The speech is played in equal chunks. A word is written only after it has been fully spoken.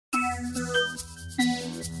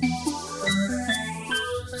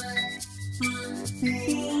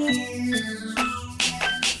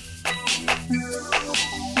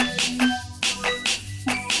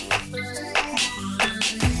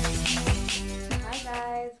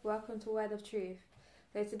welcome to Word of Truth.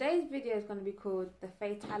 So today's video is going to be called The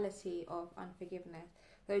Fatality of Unforgiveness.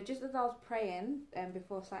 So just as I was praying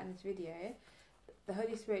before starting this video, the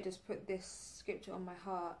Holy Spirit just put this scripture on my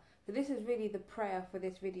heart. So this is really the prayer for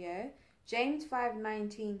this video. James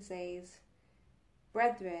 5:19 says,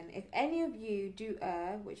 "Brethren, if any of you do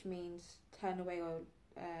err," which means turn away or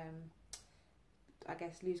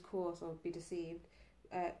lose course or be deceived,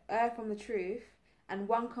 err from the truth, and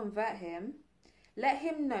one convert him, let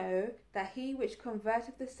him know that he which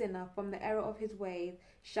converteth the sinner from the error of his ways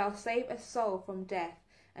shall save a soul from death,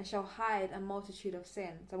 and shall hide a multitude of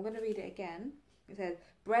sins. So I'm going to read it again. It says,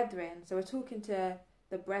 "Brethren," so we're talking to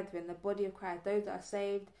the brethren, the body of Christ, those that are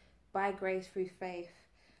saved by grace through faith,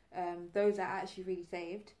 those that are actually really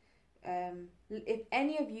saved. If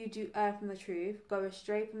any of you do err from the truth, go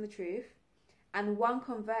astray from the truth, and one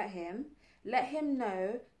convert him, let him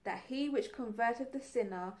know that he which converteth the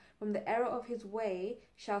sinner from the error of his way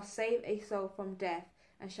shall save a soul from death,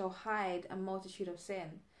 and shall hide a multitude of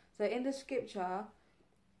sin. So in the scripture,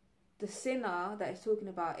 the sinner that it's talking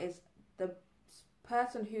about is the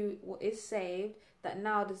person who is saved that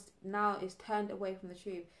now is turned away from the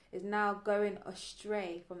truth, is now going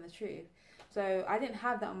astray from the truth. So I didn't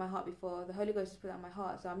have that on my heart before. The Holy Ghost has put that on my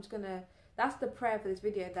heart. So I'm just gonna, that's the prayer for this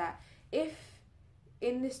video, that if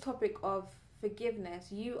in this topic of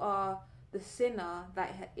forgiveness you are the sinner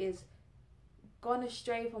that is gone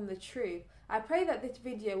astray from the truth, I pray that this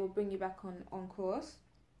video will bring you back on course,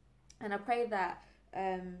 and I pray that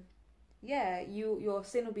your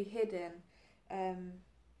sin will be hidden,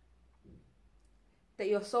 that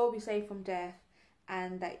your soul will be saved from death,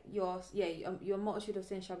 and that your multitude of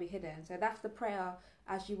sins shall be hidden. So that's the prayer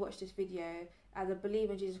as you watch this video. As a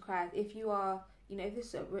believer in Jesus Christ, if you are,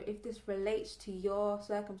 if this relates to your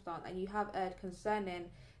circumstance and you have erred concerning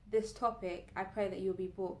this topic, I pray that you'll be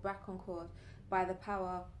brought back on course by the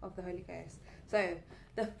power of the Holy Ghost. So,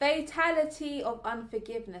 the fatality of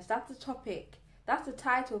unforgiveness, that's the topic, that's the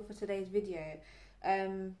title for today's video.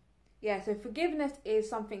 So forgiveness is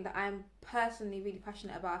something that I'm personally really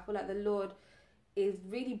passionate about. I feel like the Lord is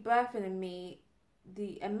really birthing in me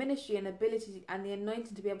a ministry and ability and the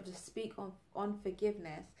anointing to be able to speak on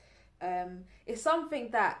forgiveness. It's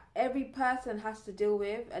something that every person has to deal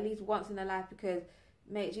with at least once in their life, because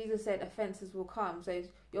Jesus said offences will come. So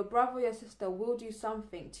your brother or your sister will do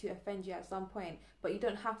something to offend you at some point, but you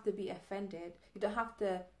don't have to be offended. You don't have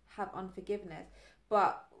to have unforgiveness.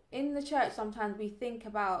 But in the church, sometimes we think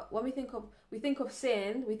about, when we think of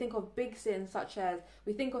sin, we think of big sins, such as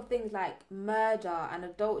we think of things like murder and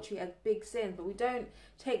adultery as big sins, but we don't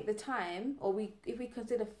take the time, or if we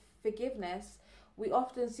consider forgiveness, we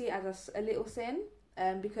often see it as a little sin.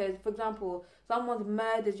 Because, for example, someone's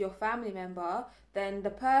murdered your family member, then the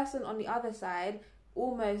person on the other side,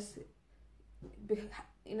 almost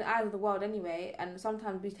in the eyes of the world anyway, and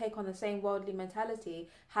sometimes we take on the same worldly mentality,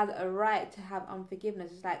 has a right to have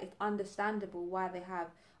unforgiveness. It's like, it's understandable why they have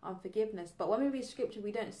unforgiveness. But when we read scripture,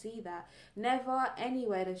 we don't see that. Never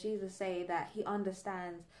anywhere does Jesus say that he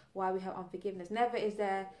understands why we have unforgiveness. Never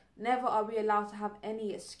are we allowed to have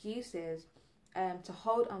any excuses to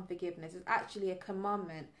hold unforgiveness. It's actually a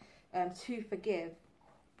commandment to forgive.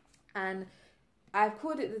 And I've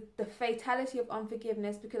called it the fatality of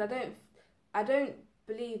unforgiveness, because I don't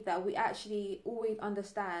believe that we actually always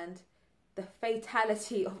understand the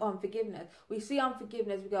fatality of unforgiveness. We see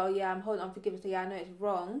unforgiveness, we go, oh, yeah, I'm holding unforgiveness, so yeah, I know it's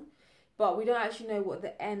wrong, but we don't actually know what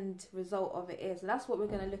the end result of it is. And that's what we're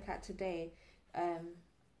going to look at today,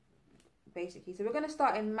 basically. So we're going to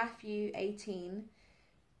start in Matthew 18,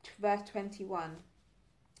 verse 21,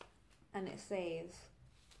 and it says,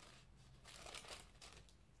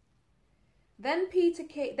 Then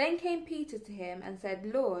came Peter to him and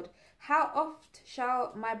said, Lord, how oft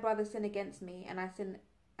shall my brother sin against me, and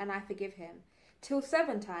I forgive him? Till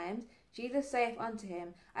 7 times? Jesus saith unto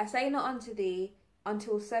him, I say not unto thee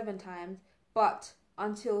until 7 times, but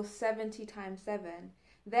until 70 times 7.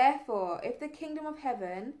 Therefore is the kingdom of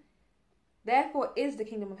heaven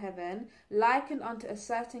likened unto a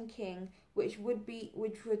certain king, which would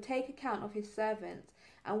take account of his servants.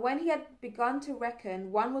 And when he had begun to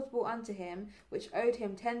reckon, one was brought unto him, which owed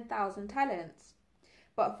him 10,000 talents.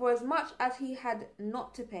 But forasmuch as he had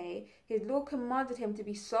not to pay, his lord commanded him to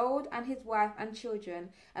be sold, and his wife and children,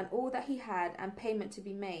 and all that he had, and payment to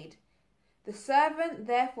be made. The servant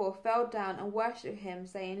therefore fell down and worshipped him,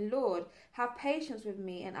 saying, Lord, have patience with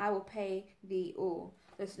me, and I will pay thee all.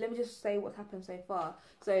 Let me just say what's happened so far.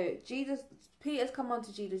 So Peter's come on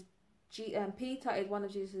to Jesus. Peter is one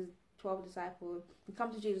of Jesus' 12 disciples, and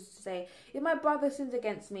come to Jesus to say, if my brother sins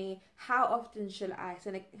against me, how often should I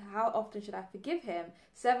sin? How often should I forgive him?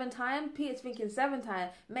 7 times? Peter's thinking 7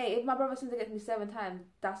 times. Mate, if my brother sins against me 7 times,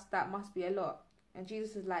 that must be a lot. And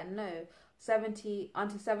Jesus is like, no, 70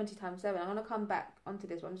 unto 70 times 7. I'm going to come back onto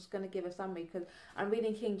this, but I'm just going to give a summary because I'm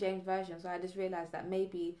reading King James Version, so I just realised that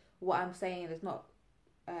maybe what I'm saying is not,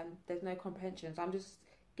 there's no comprehension. So I'm just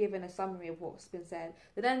giving a summary of what's been said.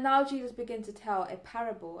 But then now Jesus begins to tell a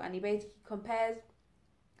parable, and he basically compares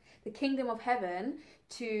the kingdom of heaven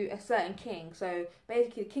to a certain king. So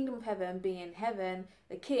basically the kingdom of heaven being heaven,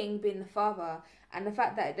 the king being the father, and the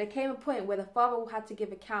fact that there came a point where the father had to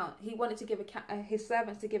give account. He wanted to give account, his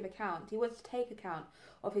servants to give account. He wanted to take account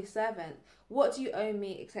of his servant. What do you owe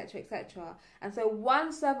me, etc., etc. And so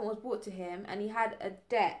one servant was brought to him, and he had a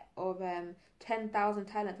debt of 10,000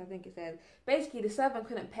 talents, I think it says. Basically the servant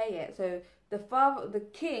couldn't pay it, so the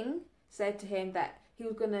king said to him that he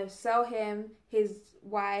was going to sell him, his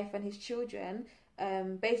wife and his children.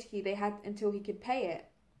 Basically they had until he could pay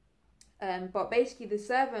it. But basically the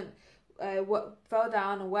servant fell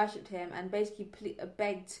down and worshipped him, and basically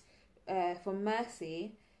begged for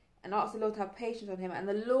mercy and asked the Lord to have patience on him. And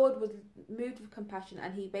the Lord was moved with compassion,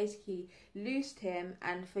 and he basically loosed him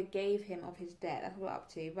and forgave him of his debt. That's what we're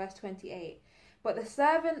up to, verse 28. But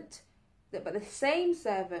the same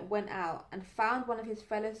servant went out and found one of his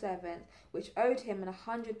fellow servants, which owed him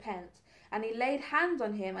 100 pence. And he laid hands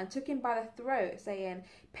on him and took him by the throat, saying,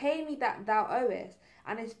 Pay me that thou owest.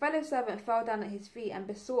 And his fellow servant fell down at his feet and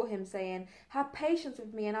besought him, saying, Have patience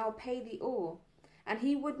with me, and I will pay thee all. And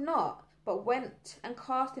he would not, but went and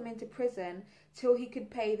cast him into prison till he could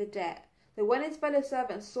pay the debt. So when his fellow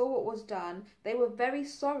servants saw what was done, they were very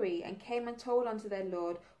sorry, and came and told unto their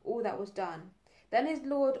Lord all that was done. Then his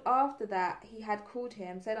Lord, after that he had called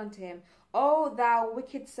him, said unto him, O thou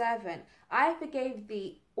wicked servant, I forgave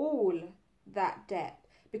thee all that debt,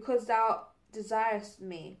 because thou desirest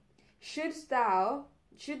me. Should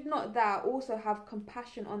not thou also have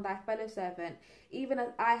compassion on thy fellow servant, even as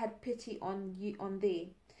I had pity on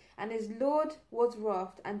thee? And his Lord was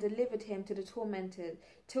wroth, and delivered him to the tormentors,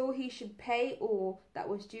 till he should pay all that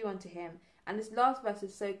was due unto him. And this last verse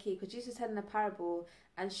is so key, because Jesus said in a parable,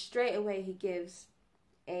 and straight away he gives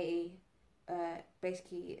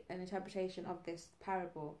basically an interpretation of this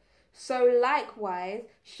parable. So likewise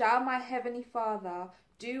shall my heavenly Father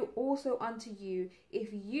do also unto you,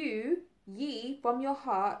 if ye from your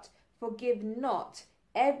heart forgive not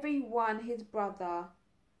every one his brother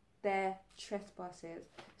their trespasses.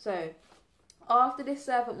 So after this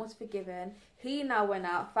servant was forgiven, he now went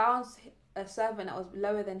out, found a servant that was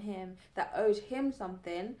lower than him, that owed him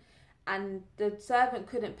something, and the servant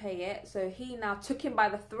couldn't pay it, so he now took him by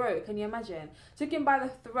the throat. Can you imagine? Took him by the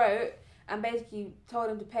throat and basically told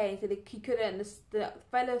him to pay. He said he couldn't. The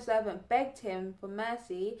fellow servant begged him for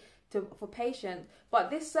mercy, for patience, but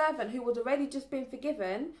this servant, who was already just been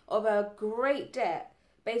forgiven of a great debt,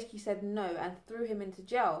 basically said no and threw him into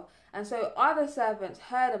jail. And so other servants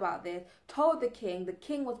heard about this, told the king. The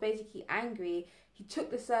king was basically angry. He took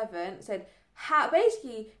the servant, said, how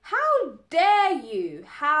dare you?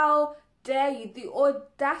 How dare you? The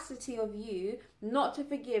audacity of you not to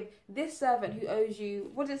forgive this servant who owes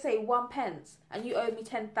you, what did it say, 1 pence, and you owe me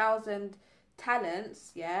 10,000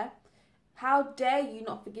 talents, yeah? How dare you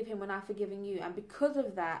not forgive him when I've forgiven you? And because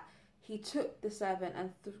of that, he took the servant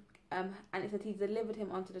and it said he delivered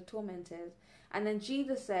him unto the tormentors. And then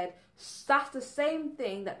Jesus said, that's the same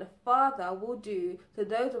thing that the Father will do to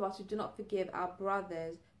those of us who do not forgive our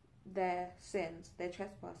brothers their sins, their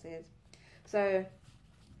trespasses. So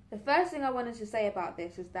the first thing I wanted to say about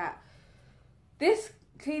this is that this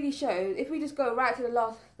clearly shows, if we just go right to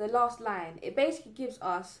the last line, it basically gives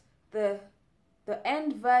us the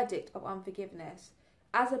end verdict of unforgiveness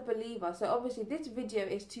as a believer. So obviously this video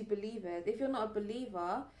is to believers. If you're not a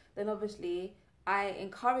believer, then obviously I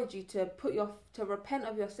encourage you to repent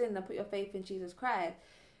of your sin and put your faith in Jesus Christ.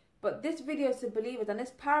 But this video is to believers, and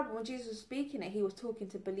this parable, when Jesus was speaking it, he was talking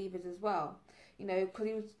to believers as well. You know,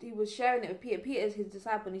 because he was sharing it with Peter. Peter is his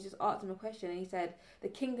disciple, and he just asked him a question, and he said, the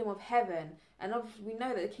kingdom of heaven. And obviously we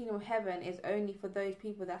know that the kingdom of heaven is only for those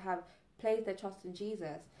people that have placed their trust in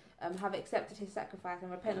Jesus, have accepted his sacrifice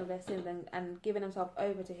and repented of their sins and given themselves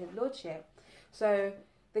over to his lordship. So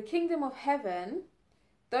the kingdom of heaven,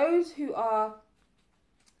 those who are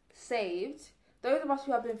saved, those of us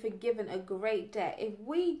who have been forgiven a great debt, if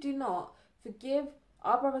we do not forgive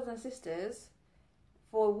our brothers and sisters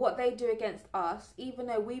for what they do against us, even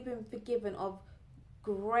though we've been forgiven of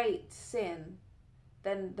great sin,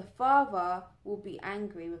 then the Father will be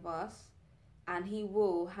angry with us and he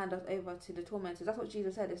will hand us over to the tormentors. That's what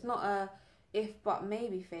Jesus said. It's not if but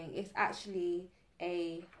maybe thing. It's actually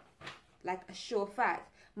a sure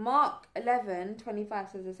fact. Mark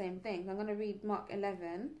 11:25 says the same thing. So I'm going to read Mark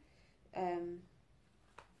 11,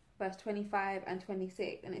 verse 25 and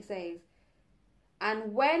 26, and it says,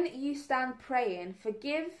 "And when you stand praying,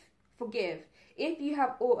 forgive, if you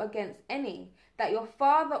have aught against any, that your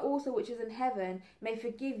Father also which is in heaven may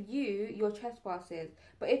forgive you your trespasses.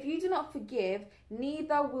 But if you do not forgive,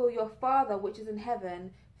 neither will your Father which is in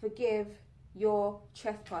heaven forgive your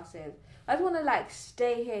trespasses." I just want to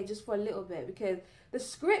stay here just for a little bit, because the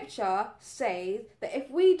scripture says that if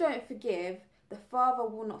we don't forgive, the Father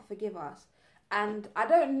will not forgive us. And I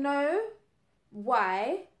don't know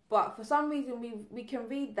why, but for some reason we can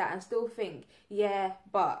read that and still think, yeah,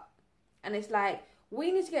 but. And it's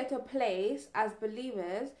we need to get to a place as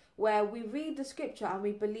believers where we read the scripture and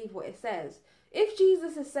we believe what it says. If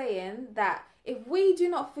Jesus is saying that if we do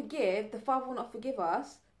not forgive, the Father will not forgive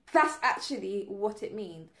us, that's actually what it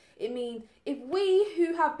means. It means if we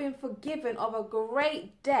who have been forgiven of a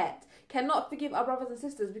great debt cannot forgive our brothers and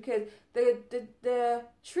sisters, because the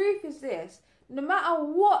truth is this: no matter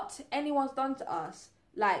what anyone's done to us,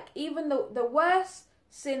 even the worst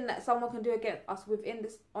sin that someone can do against us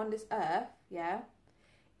on this earth, yeah,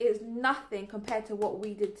 is nothing compared to what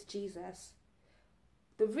we did to Jesus.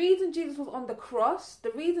 The reason Jesus was on the cross,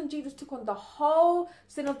 the reason Jesus took on the whole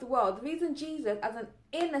sin of the world, the reason Jesus, as an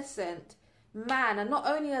innocent man, and not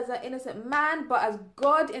only as an innocent man, but as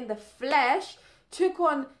God in the flesh, took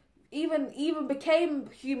on, even became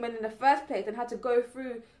human in the first place and had to go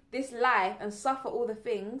through this life and suffer all the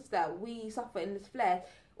things that we suffer in this flesh,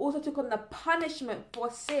 also took on the punishment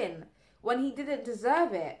for sin when he didn't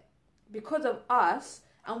deserve it because of us,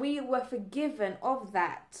 and we were forgiven of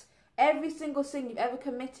that. Every single sin you've ever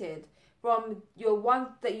committed, from your ones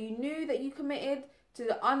that you knew that you committed to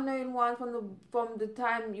the unknown ones, from the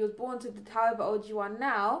time you was born to however old you are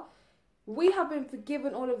now, we have been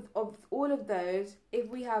forgiven all of those if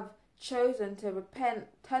we have chosen to repent,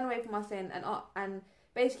 turn away from our sin, and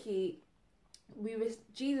basically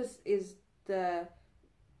Jesus is the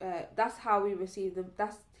that's how we receive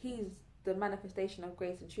he's the manifestation of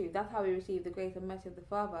grace and truth. That's how we receive the grace and mercy of the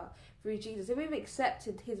Father, through Jesus. If we've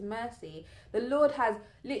accepted his mercy, the Lord has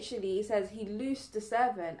literally, he says, he loosed the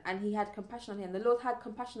servant and he had compassion on him. The Lord had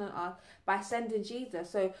compassion on us by sending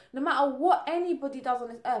Jesus. So no matter what anybody does on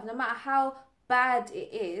this earth, no matter how bad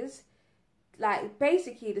it is,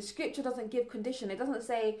 basically the scripture doesn't give condition. It doesn't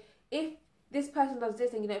say if this person does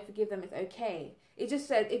this and you don't forgive them, it's okay. It just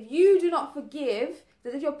says if you do not forgive,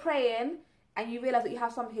 that if you're praying and you realise that you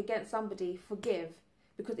have something against somebody, forgive.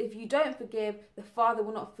 Because if you don't forgive, the Father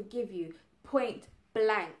will not forgive you. Point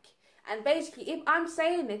blank. And basically, if I'm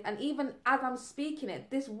saying it, and even as I'm speaking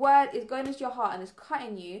it, this word is going into your heart and it's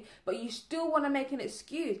cutting you, but you still want to make an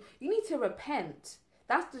excuse, you need to repent.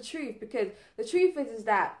 That's the truth. Because the truth is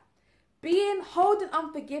that holding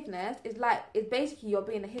unforgiveness is basically you're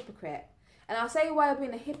being a hypocrite. And I'll say why you're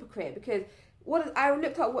being a hypocrite, because I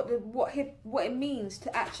looked at what it means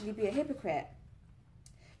to actually be a hypocrite.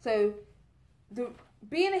 So,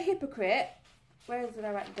 being a hypocrite, where did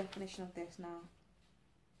I write the definition of this now?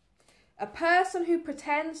 A person who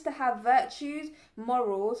pretends to have virtues,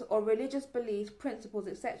 morals, or religious beliefs, principles,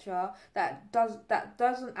 etc., that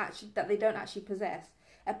they don't actually possess.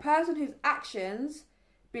 A person whose actions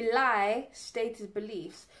belie stated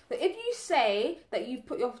beliefs. So if you say that you've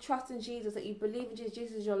put your trust in Jesus, that you believe in Jesus,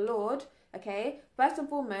 Jesus is your Lord, okay, first and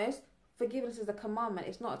foremost, forgiveness is a commandment.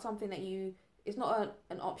 It's not something that it's not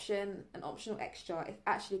an optional extra. It's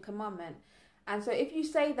actually a commandment. And so if you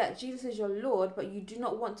say that Jesus is your Lord, but you do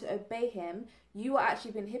not want to obey him, you are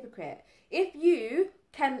actually being a hypocrite. If you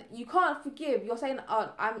can't forgive, you're saying,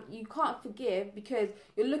 you can't forgive because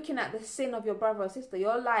you're looking at the sin of your brother or sister.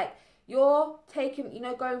 You're taking,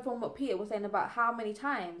 going from what Peter was saying about how many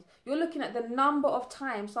times. You're looking at the number of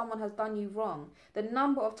times someone has done you wrong. The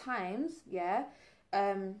number of times, yeah.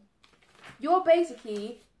 You're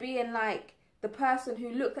basically being like the person who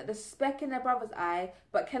looked at the speck in their brother's eye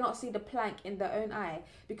but cannot see the plank in their own eye.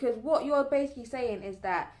 Because what you're basically saying is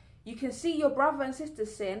that you can see your brother and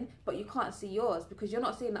sister's sin, but you can't see yours, because you're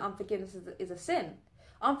not seeing that unforgiveness is a sin.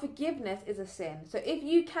 Unforgiveness is a sin. So if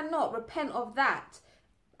you cannot repent of that,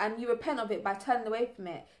 and you repent of it by turning away from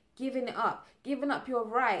it, giving it up, giving up your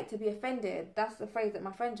right to be offended. That's the phrase that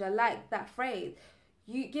my friends, I like that phrase.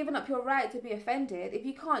 You giving up your right to be offended. If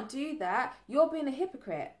you can't do that, you're being a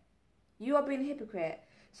hypocrite. You are being a hypocrite.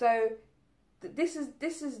 So this is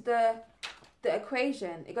the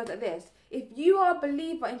equation. It goes like this. If you are a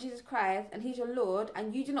believer in Jesus Christ and he's your Lord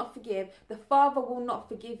and you do not forgive, the Father will not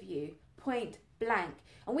forgive you. Point blank.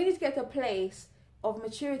 And we need to get to a place of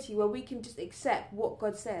maturity where we can just accept what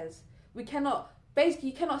God says. We cannot, basically,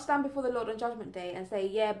 you cannot stand before the Lord on Judgment Day and say,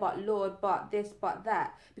 yeah, but Lord, but this, but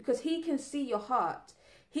that. Because he can see your heart.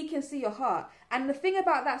 He can see your heart. And the thing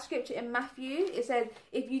about that scripture in Matthew, it says,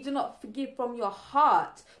 if you do not forgive from your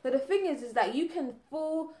heart. But the thing is that you can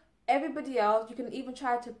fool everybody else. You can even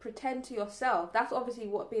try to pretend to yourself. That's obviously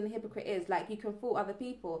what being a hypocrite is. Like, you can fool other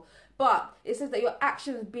people. But it says that your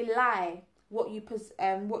actions belie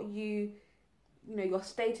your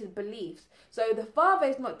stated beliefs. So the Father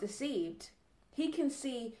is not deceived. He can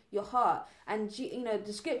see your heart. And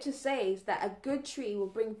the scripture says that a good tree will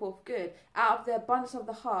bring forth good. Out of the abundance of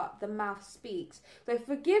the heart, the mouth speaks. So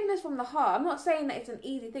forgiveness from the heart, I'm not saying that it's an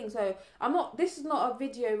easy thing. So this is not a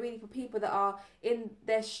video really for people that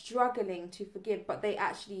they're struggling to forgive, but they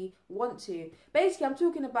actually want to. Basically, I'm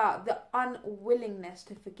talking about the unwillingness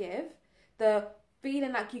to forgive, the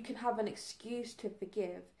feeling like you can have an excuse to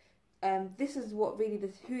forgive. This is what really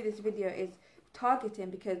who this video is targeting,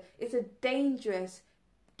 because it's a dangerous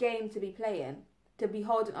game to be playing, to be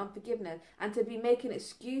holding unforgiveness and to be making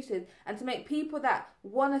excuses, and to make people that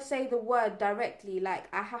want to say the word directly, like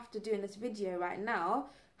I have to do in this video right now,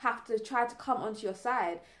 have to try to come onto your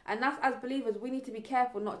side. And that's, as believers, we need to be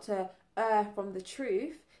careful not to err from the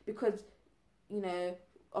truth because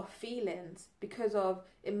of feelings, because of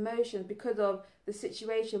emotions, because of the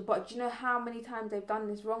situation. But do you know how many times they've done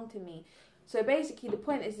this wrong to me? So basically the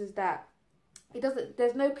point is that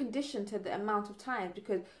there's no condition to the amount of time,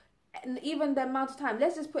 because even the amount of time,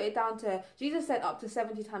 let's just put it down to, Jesus said up to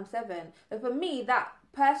 70 times 7. But for me, that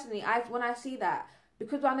personally, when I see that,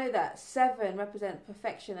 because I know that 7 represents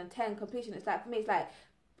perfection and 10 completion, it's like, for me, it's like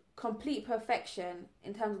complete perfection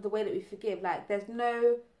in terms of the way that we forgive. Like there's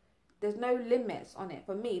no limits on it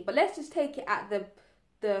for me. But let's just take it at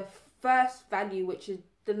the first value, which is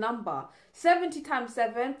the number 70 times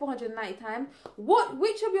 7, 490 times.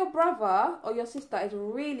 Which of your brother or your sister is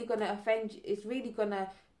really gonna offend you, is really gonna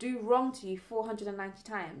do wrong to you 490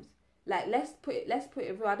 times? Like, let's put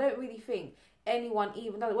it real. I don't really think anyone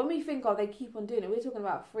even does it. When we think they keep on doing it, we're talking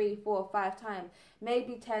about 3, 4, 5 times,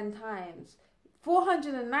 maybe 10 times.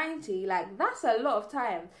 490, like that's a lot of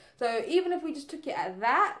time. So even if we just took it at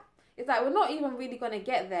that, it's like we're not even really going to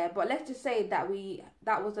get there. But let's just say that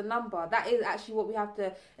was a number. That is actually what we have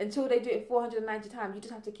to, until they do it 490 times, you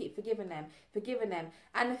just have to keep forgiving them.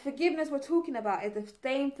 And the forgiveness we're talking about is the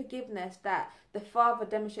same forgiveness that the Father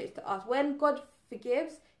demonstrates to us. When God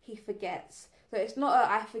forgives, he forgets. So it's not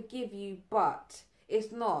I forgive you, but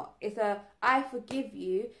it's not. It's I forgive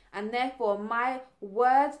you, and therefore my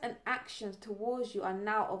words and actions towards you are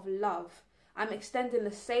now of love. I'm extending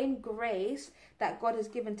the same grace that God has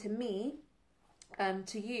given to me,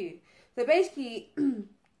 to you. So basically,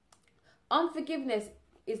 unforgiveness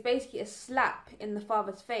is basically a slap in the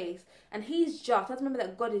Father's face. And he's just. Let's remember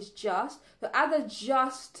that God is just. So as a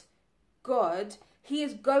just God, he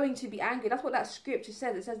is going to be angry. That's what that scripture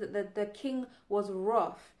says. It says that the king was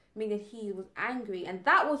wrath, meaning he was angry. And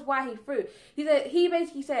that was why he threw. He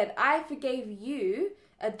basically said, I forgave you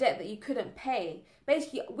a debt that you couldn't pay.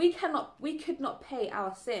 Basically, we could not pay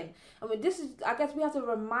our sin. I mean, I guess we have to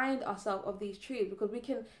remind ourselves of these truths, because we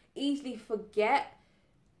can easily forget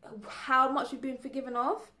how much we've been forgiven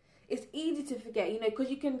of. It's easy to forget,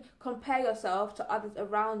 because you can compare yourself to others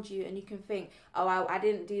around you, and you can think, oh, I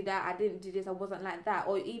didn't do that, I didn't do this, I wasn't like that.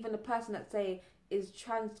 Or even the person that is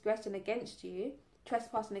trespassing against you,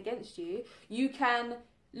 you can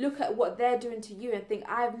look at what they're doing to you and think,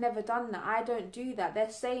 I've never done that, I don't do that. They're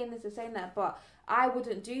saying this, they're saying that, but I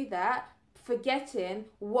wouldn't do that, forgetting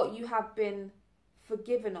what you have been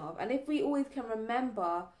forgiven of. And if we always can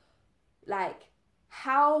remember, like,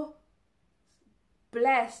 how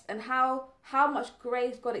blessed and how much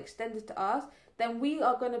grace God extended to us, then we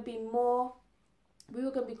are going to be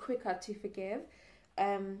quicker to forgive.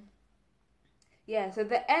 So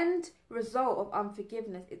the end result of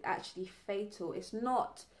unforgiveness is actually fatal. It's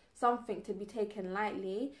not something to be taken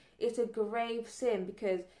lightly. It's a grave sin,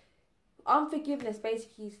 because unforgiveness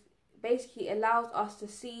basically allows us to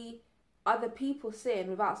see other people sin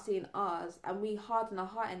without seeing ours, and we harden our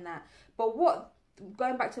heart in that. But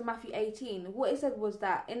going back to Matthew 18, what it said was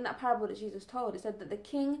that in that parable that Jesus told, it said that the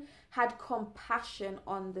king had compassion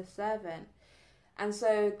on the servant. And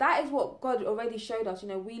so that is what God already showed us.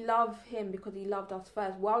 We love him because he loved us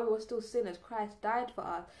first. While we were still sinners, Christ died for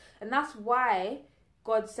us. And that's why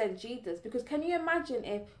God sent Jesus. Because can you imagine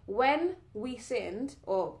if when we sinned,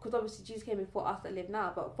 or because obviously Jesus came before us that live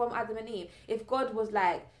now, but from Adam and Eve, if God was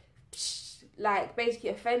like basically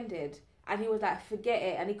offended, and he was like, forget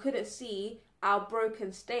it, and he couldn't see our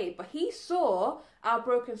broken state, but he saw our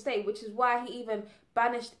broken state, which is why he even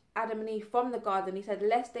banished Adam and Eve from the garden. He said,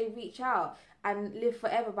 lest they reach out and live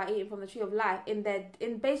forever by eating from the tree of life in their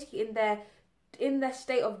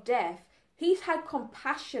state of death. He's had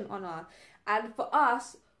compassion on us. And for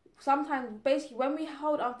us, sometimes basically when we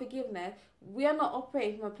hold unforgiveness, we are not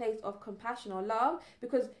operating from a place of compassion or love,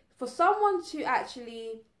 because for someone to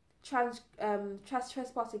actually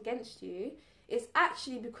trespass against you, it's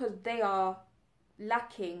actually because they are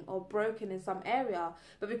lacking or broken in some area.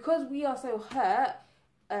 But because we are so hurt,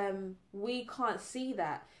 we can't see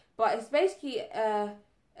that. But it's basically a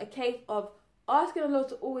case of asking the Lord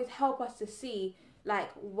to always help us to see,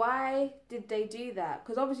 like, why did they do that?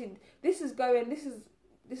 Because obviously there's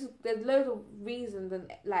loads of reasons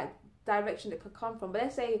and like direction that could come from. But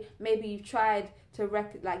let's say maybe you've tried to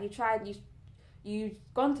you've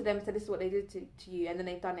gone to them and said this is what they did to you, and then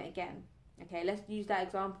they've done it again. Okay, let's use that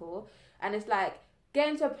example. And it's like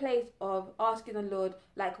getting to a place of asking the Lord,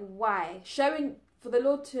 like, why? For the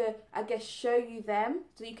Lord to, I guess, show you them,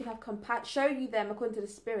 so you can have compassion, show you them according to the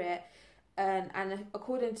Spirit, and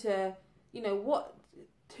according to, for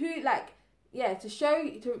him to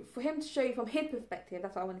show you from his perspective.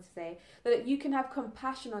 That's what I wanted to say, that you can have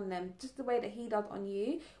compassion on them just the way that he does on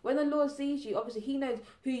you. When the Lord sees you, obviously he knows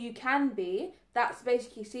who you can be. That's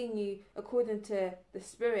basically seeing you according to the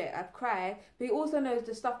Spirit of Christ, but he also knows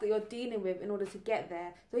the stuff that you're dealing with in order to get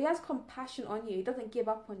there. So he has compassion on you. He doesn't give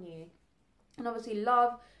up on you. And obviously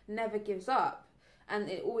love never gives up, and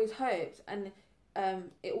it always hopes, and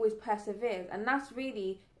it always perseveres. And that's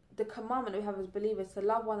really the commandment we have as believers, to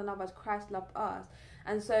love one another as Christ loved us.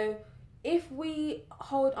 And so if we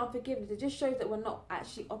hold unforgiveness, it just shows that we're not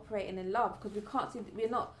actually operating in love, because we can't see that we're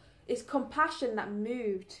not. It's compassion that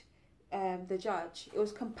moved the judge. It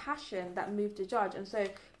was compassion that moved the judge. And so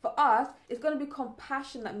for us, it's going to be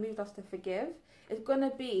compassion that moved us to forgive. It's going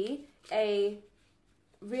to be a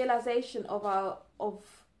realization having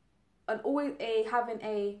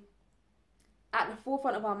at the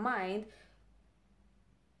forefront of our mind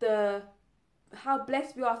how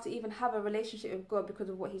blessed we are to even have a relationship with God because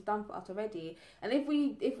of what he's done for us already. And if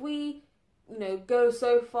we go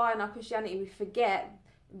so far in our Christianity we forget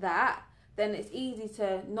that, then it's easy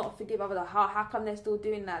to not forgive others. How come they're still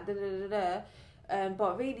doing that?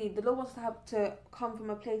 But really, the Lord wants to come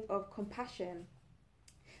from a place of compassion.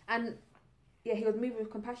 And yeah, he was moving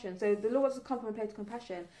with compassion. So the Lord wants to come from a place of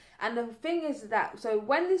compassion. And the thing is that, so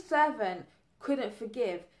when this servant couldn't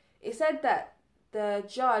forgive, it said that the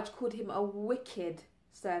judge called him a wicked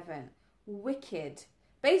servant. Wicked.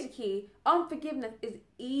 Basically, unforgiveness is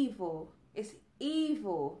evil. It's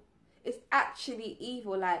evil. It's actually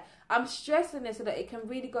evil. Like, I'm stressing this so that it can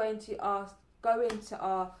really go into our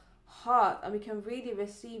heart, and we can really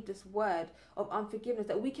receive this word of unforgiveness,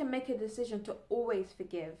 that we can make a decision to always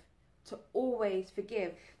forgive. To always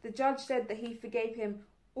forgive. The judge said that he forgave him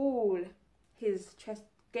all his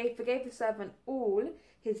forgave the servant all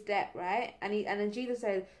his debt, right? And then Jesus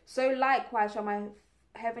said, so likewise shall my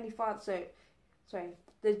heavenly Father.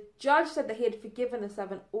 The judge said that he had forgiven the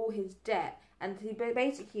servant all his debt, and he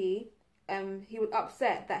basically he was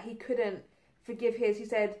upset that he couldn't forgive his. He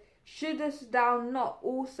said, shouldest thou not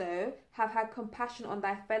also have had compassion on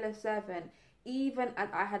thy fellow servant, even as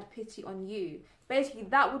I had pity on you? Basically,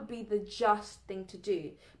 that would be the just thing to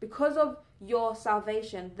do. Because of your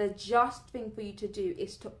salvation, the just thing for you to do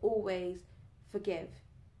is to always forgive.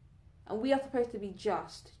 And we are supposed to be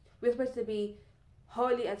just. We're supposed to be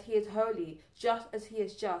holy as he is holy, just as he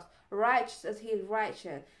is just, righteous as he is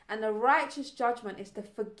righteous. And the righteous judgment is to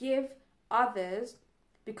forgive others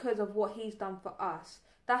because of what he's done for us.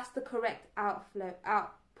 That's the correct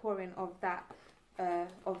outpouring of that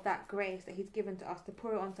grace that he's given to us, to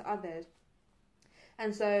pour it onto others.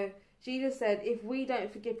 And so Jesus said, if we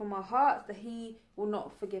don't forgive from our hearts, that he will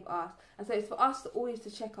not forgive us. And so it's for us always to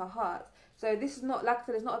check our hearts. So this is not, like I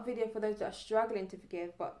said, it's not a video for those that are struggling to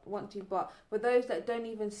forgive but want to, but for those that don't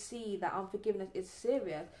even see that unforgiveness is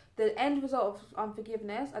serious. The end result of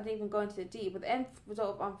unforgiveness, I didn't even go into the deep, but the end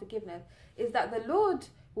result of unforgiveness is that the Lord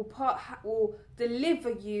will deliver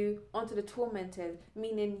you onto the tormentors,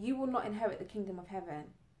 meaning you will not inherit the kingdom of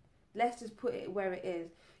heaven. Let's just put it where it is.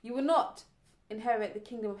 You will not inherit the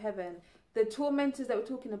kingdom of heaven. The tormentors that we're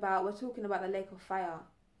talking about the lake of fire.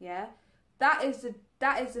 Yeah, that is the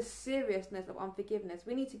seriousness of unforgiveness.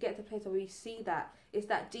 We need to get to a place where we see that it's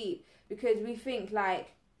that deep, because we think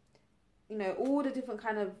like, all the different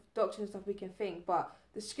kind of doctrine stuff we can think, but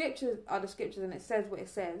the scriptures are the scriptures, and it says what it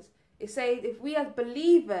says. It says if we as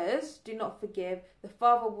believers do not forgive, the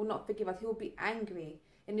Father will not forgive us. He will be angry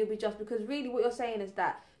and he'll be just, because really what you're saying is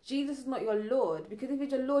that Jesus is not your Lord, because if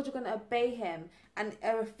he's your Lord, you're going to obey him, and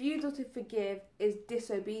a refusal to forgive is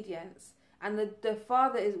disobedience, and the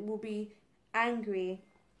Father will be angry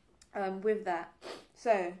with that.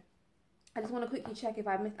 So I just want to quickly check if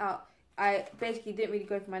I missed out. I basically didn't really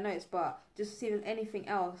go through my notes, but just to see if there's anything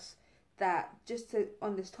else that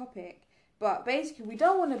on this topic. But basically, we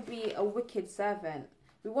don't want to be a wicked servant.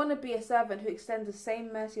 We want to be a servant who extends the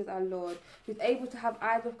same mercy as our Lord, who's able to have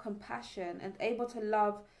eyes of compassion and able to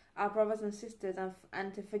love our brothers and sisters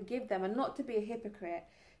and to forgive them, and not to be a hypocrite,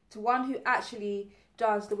 to one who actually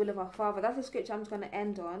does the will of our Father. That's the scripture I'm just going to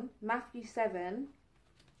end on. Matthew 7,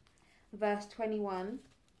 verse 21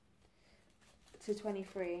 to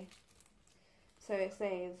 23. So it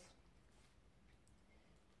says,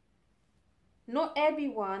 "Not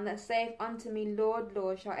everyone that saith unto me, Lord,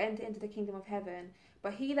 Lord, shall enter into the kingdom of heaven,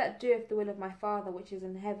 but he that doeth the will of my Father which is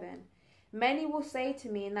in heaven. Many will say to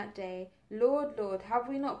me in that day, Lord, Lord, have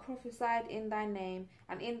we not prophesied in thy name,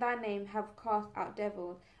 and in thy name have cast out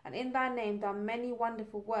devils, and in thy name done many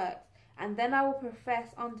wonderful works? And then I will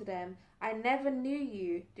profess unto them, I never knew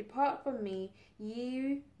you. Depart from me,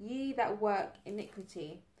 ye that work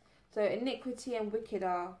iniquity." So iniquity and wicked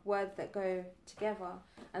are words that go together.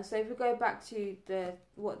 And so if we go back to the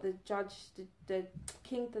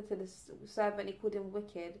king said to the servant, he called him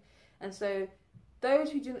wicked. And so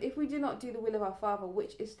if we do not do the will of our Father,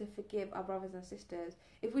 which is to forgive our brothers and sisters,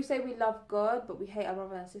 if we say we love God but we hate our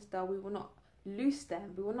brother and sister, we will not loose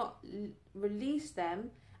them, we will not release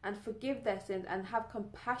them and forgive their sins and have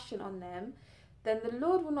compassion on them, then the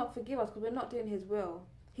Lord will not forgive us, because we're not doing his will.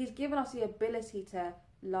 He's given us the ability to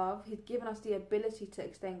love. He's given us the ability to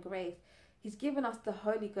extend grace. He's given us the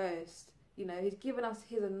Holy Ghost. He's given us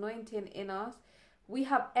his anointing in us. We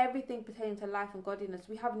have everything pertaining to life and godliness.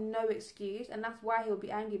 We have no excuse, and that's why he'll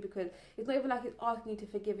be angry, because it's not even like he's asking you to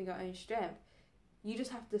forgive in your own strength. You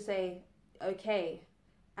just have to say okay,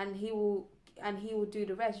 and he will do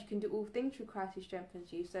the rest. You can do all things through Christ who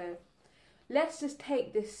strengthens you. So let's just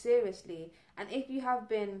take this seriously. And if you have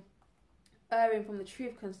been erring from the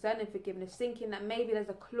truth concerning forgiveness, thinking that maybe there's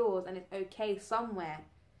a clause and it's okay somewhere,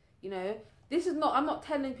 I'm not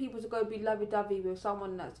telling people to go be lovey-dovey with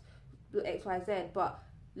someone that's XYZ, but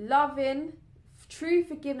loving, true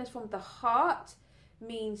forgiveness from the heart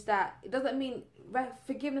means that it doesn't mean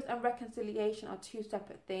forgiveness and reconciliation are two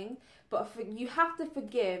separate things, but you have to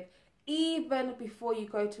forgive even before you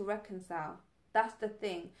go to reconcile. That's the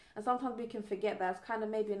thing. And sometimes we can forget that. It's kind of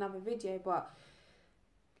maybe another video, but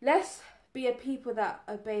let's be a people that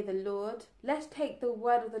obey the Lord. Let's take the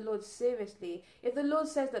word of the Lord seriously. If the Lord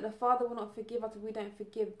says that the Father will not forgive us if we don't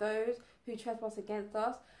forgive those who trespass against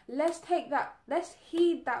us, let's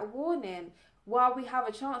heed that warning while we have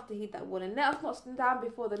a chance to heed that warning. Let us not stand down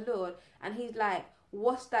before the Lord and he's like,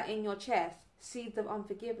 what's that in your chest? Seeds of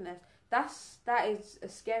unforgiveness. That is a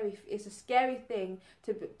scary thing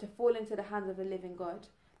to fall into the hands of the living God.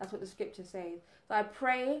 That's what the scripture says. So I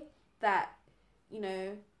pray that,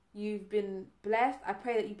 you've been blessed. I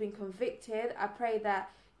pray that you've been convicted. I pray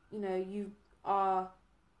that, you are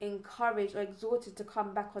encouraged or exhorted to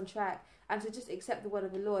come back on track and to just accept the word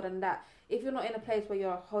of the Lord. And that if you're not in a place where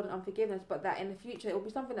you're holding unforgiveness, but that in the future it will be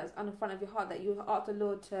something that's on the front of your heart, that you ask the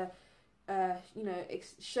Lord to,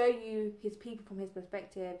 show you his people from his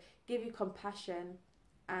perspective, give you compassion,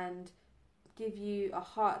 and give you a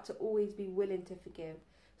heart to always be willing to forgive.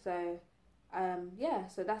 So,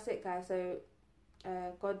 so that's it, guys. So,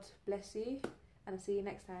 God bless you, and I'll see you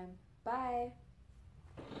next time. Bye.